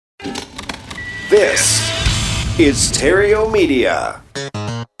This is Terrio Media.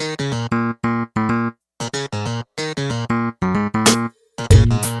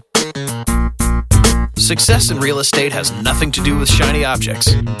 Success in real estate has nothing to do with shiny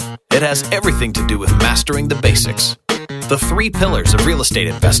objects. It has everything to do with mastering the basics. The 3 pillars of real estate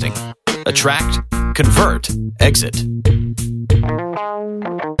investing: attract, convert, exit.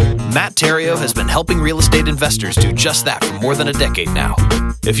 Matt Terrio has been helping real estate investors do just that for more than a decade now.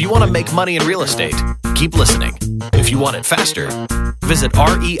 If you want to make money in real estate, keep listening. If you want it faster, visit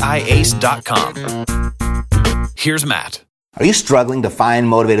reiace.com. Here's Matt. Are you struggling to find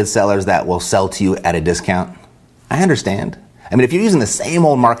motivated sellers that will sell to you at a discount? I understand. I mean, if you're using the same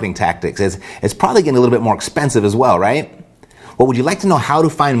old marketing tactics, it's probably getting a little bit more expensive as well, right? Well, would you like to know how to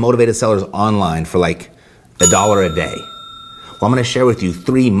find motivated sellers online for like $1 a day? Well, I'm going to share with you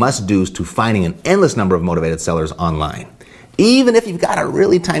 3 must-dos to finding an endless number of motivated sellers online, even if you've got a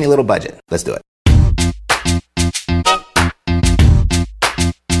really tiny little budget. Let's do it.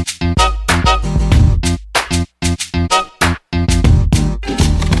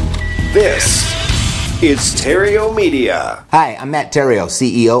 This is Terrio Media. Hi, I'm Matt Terrio,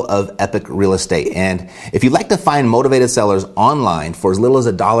 CEO of Epic Real Estate. And if you'd like to find motivated sellers online for as little as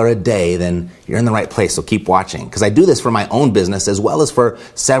 $1 a day, then you're in the right place, so keep watching. Because I do this for my own business as well as for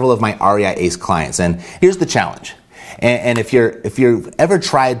several of my REI Ace clients. And here's the challenge. And if you've ever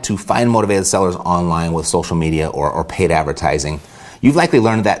tried to find motivated sellers online with social media or paid advertising, you've likely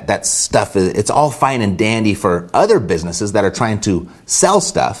learned that stuff, it's all fine and dandy for other businesses that are trying to sell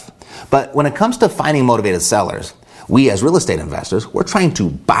stuff. But when it comes to finding motivated sellers, we as real estate investors, we're trying to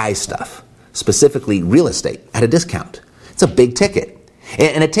buy stuff, specifically real estate, at a discount. It's a big ticket.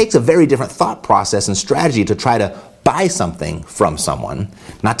 And it takes a very different thought process and strategy to try to buy something from someone,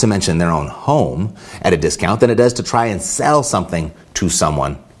 not to mention their own home, at a discount than it does to try and sell something to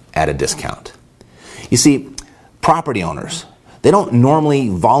someone at a discount. You see, property owners, they don't normally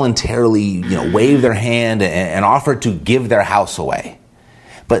voluntarily, wave their hand and offer to give their house away.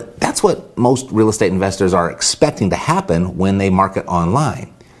 But that's what most real estate investors are expecting to happen when they market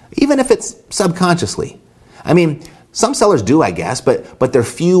online, even if it's subconsciously. I mean, some sellers do, I guess, but they're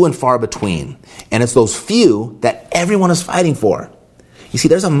few and far between. And it's those few that everyone is fighting for. You see,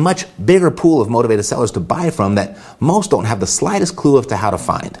 there's a much bigger pool of motivated sellers to buy from that most don't have the slightest clue as to how to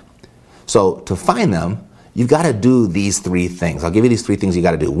find. So to find them, you've got to do these 3 things. I'll give you these 3 things you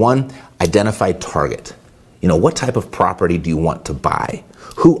got to do. 1, identify target. What type of property do you want to buy?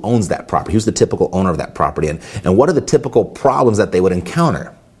 Who owns that property? Who's the typical owner of that property? And what are the typical problems that they would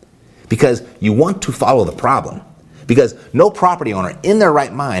encounter? Because you want to follow the problem. Because no property owner in their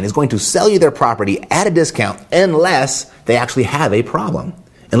right mind is going to sell you their property at a discount unless they actually have a problem,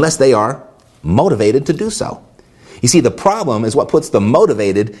 unless they are motivated to do so. You see, the problem is what puts the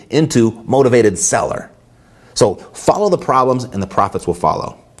motivated into motivated seller. So follow the problems and the profits will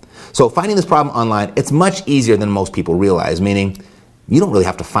follow. So finding this problem online, it's much easier than most people realize, meaning you don't really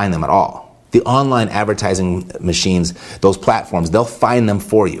have to find them at all. The online advertising machines, those platforms, they'll find them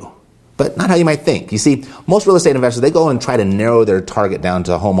for you. But not how you might think. You see, most real estate investors, they go and try to narrow their target down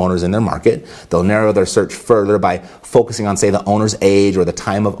to homeowners in their market. They'll narrow their search further by focusing on, say, the owner's age or the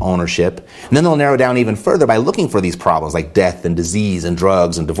time of ownership. And then they'll narrow down even further by looking for these problems like death and disease and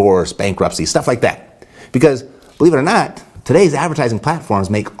drugs and divorce, bankruptcy, stuff like that. Because, believe it or not, today's advertising platforms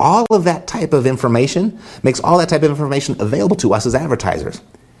makes all that type of information available to us as advertisers.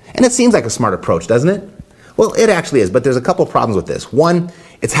 And it seems like a smart approach, doesn't it? Well, it actually is, but there's a couple of problems with this. 1,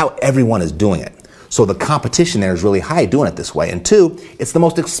 it's how everyone is doing it. So the competition there is really high doing it this way. And 2, it's the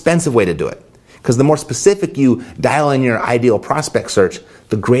most expensive way to do it. Because the more specific you dial in your ideal prospect search,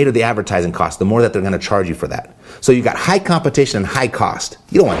 the greater the advertising cost, the more that they're going to charge you for that. So you've got high competition and high cost.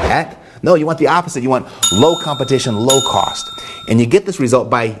 You don't want that. No, you want the opposite. You want low competition, low cost. And you get this result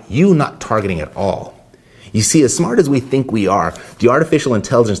by you not targeting at all. You see, as smart as we think we are, the artificial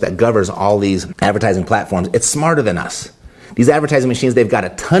intelligence that governs all these advertising platforms, it's smarter than us. These advertising machines, they've got a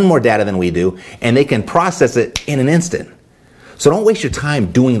ton more data than we do, and they can process it in an instant. So don't waste your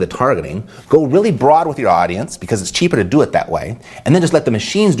time doing the targeting. Go really broad with your audience because it's cheaper to do it that way, and then just let the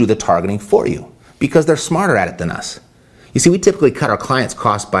machines do the targeting for you because they're smarter at it than us. You see, we typically cut our clients'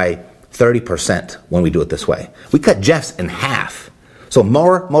 costs by 30% when we do it this way. We cut Jeff's in half. So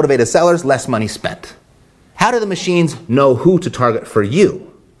more motivated sellers, less money spent. How do the machines know who to target for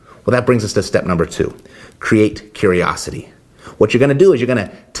you? Well, that brings us to step number 2. Create curiosity. What you're going to do is you're going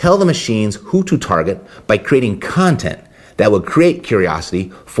to tell the machines who to target by creating content that will create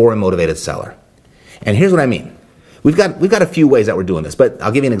curiosity for a motivated seller. And here's what I mean. We've got a few ways that we're doing this, but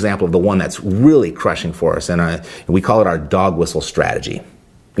I'll give you an example of the one that's really crushing for us, and we call it our dog whistle strategy.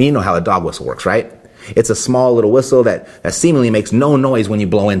 You know how a dog whistle works, right? It's a small little whistle that seemingly makes no noise when you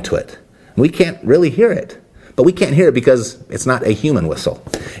blow into it. We can't really hear it. But we can't hear it because it's not a human whistle.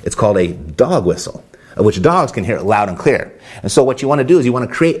 It's called a dog whistle, which dogs can hear it loud and clear. And so what you want to do is you want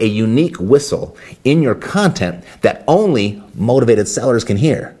to create a unique whistle in your content that only motivated sellers can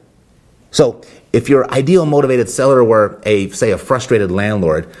hear. So if your ideal motivated seller were a frustrated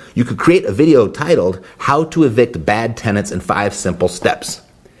landlord, you could create a video titled, How to Evict Bad Tenants in 5 Simple Steps.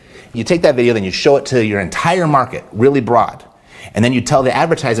 You take that video, then you show it to your entire market, really broad. And then you tell the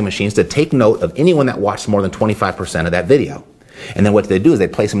advertising machines to take note of anyone that watched more than 25% of that video. And then what they do is they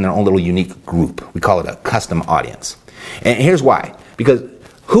place them in their own little unique group. We call it a custom audience. And here's why. Because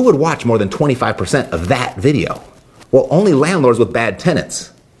who would watch more than 25% of that video? Well, only landlords with bad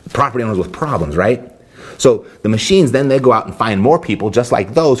tenants, property owners with problems, right? So the machines then they go out and find more people just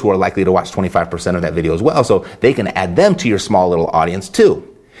like those who are likely to watch 25% of that video as well, so they can add them to your small little audience too.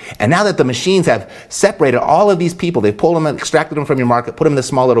 And now that the machines have separated all of these people, they've pulled them and extracted them from your market, put them in this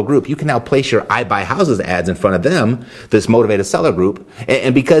small little group, you can now place your I Buy Houses ads in front of them, this motivated seller group.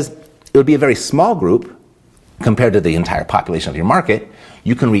 And because it would be a very small group compared to the entire population of your market,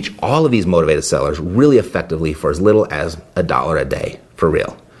 you can reach all of these motivated sellers really effectively for as little as $1 a day, for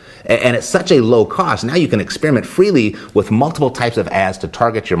real. And at such a low cost, now you can experiment freely with multiple types of ads to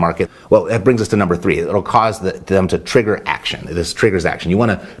target your market. Well, that brings us to number 3. It'll cause them to trigger action. This triggers action. You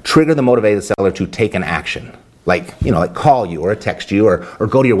want to trigger the motivated seller to take an action. Like call you or text you or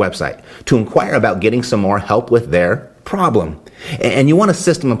go to your website to inquire about getting some more help with their problem. And you want a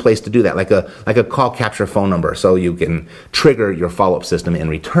system in place to do that, like a call capture phone number, so you can trigger your follow-up system in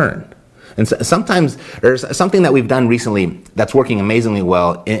return. And so sometimes there's something that we've done recently that's working amazingly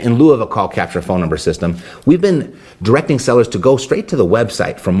well. In lieu of a call capture phone number system, we've been directing sellers to go straight to the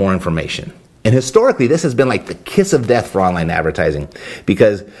website for more information. And historically, this has been like the kiss of death for online advertising,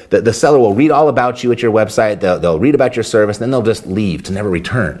 because the seller will read all about you at your website, they'll read about your service, then they'll just leave to never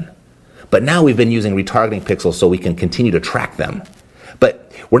return. But now we've been using retargeting pixels so we can continue to track them.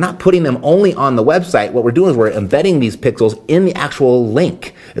 But we're not putting them only on the website. What we're doing is we're embedding these pixels in the actual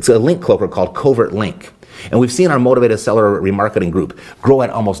link. It's a link cloaker called Covert Link. And we've seen our motivated seller remarketing group grow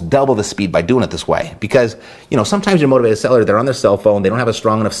at almost double the speed by doing it this way. Because, sometimes your motivated seller, they're on their cell phone, they don't have a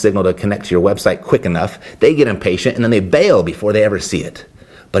strong enough signal to connect to your website quick enough, they get impatient, and then they bail before they ever see it.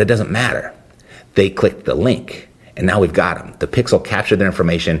 But it doesn't matter. They clicked the link, and now we've got them. The pixel captured their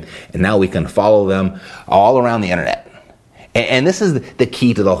information, and now we can follow them all around the internet. And this is the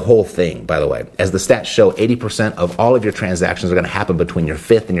key to the whole thing, by the way. As the stats show, 80% of all of your transactions are going to happen between your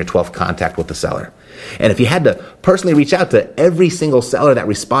 5th and your 12th contact with the seller. And if you had to personally reach out to every single seller that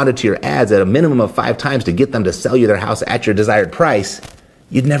responded to your ads at a minimum of 5 times to get them to sell you their house at your desired price,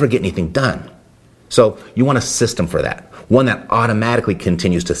 you'd never get anything done. So you want a system for that. One that automatically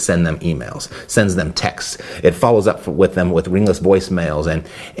continues to send them emails, sends them texts. It follows up with them with ringless voicemails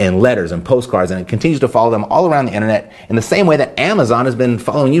and letters and postcards, and it continues to follow them all around the internet in the same way that Amazon has been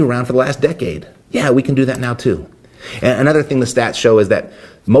following you around for the last decade. Yeah, we can do that now too. And another thing the stats show is that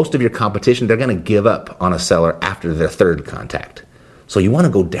most of your competition, they're going to give up on a seller after their 3rd contact. So you want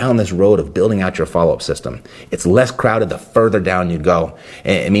to go down this road of building out your follow-up system. It's less crowded the further down you go,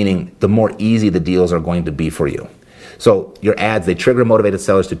 meaning the more easy the deals are going to be for you. So your ads, they trigger motivated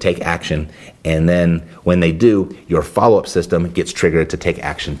sellers to take action, and then when they do, your follow-up system gets triggered to take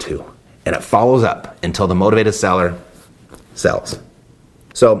action too. And it follows up until the motivated seller sells.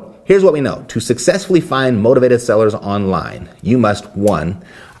 So here's what we know. To successfully find motivated sellers online, you must 1,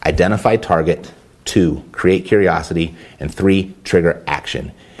 identify target, 2, create curiosity, and 3, trigger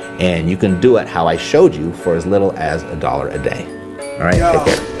action. And you can do it how I showed you for as little as $1 a day. All right,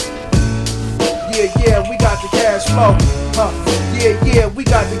 take care. Yeah, we got the cash flow. Yeah, we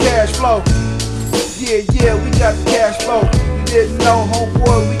got the cash flow. Yeah, we got the cash flow. You didn't know,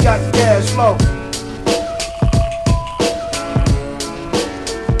 homeboy, we got the cash flow.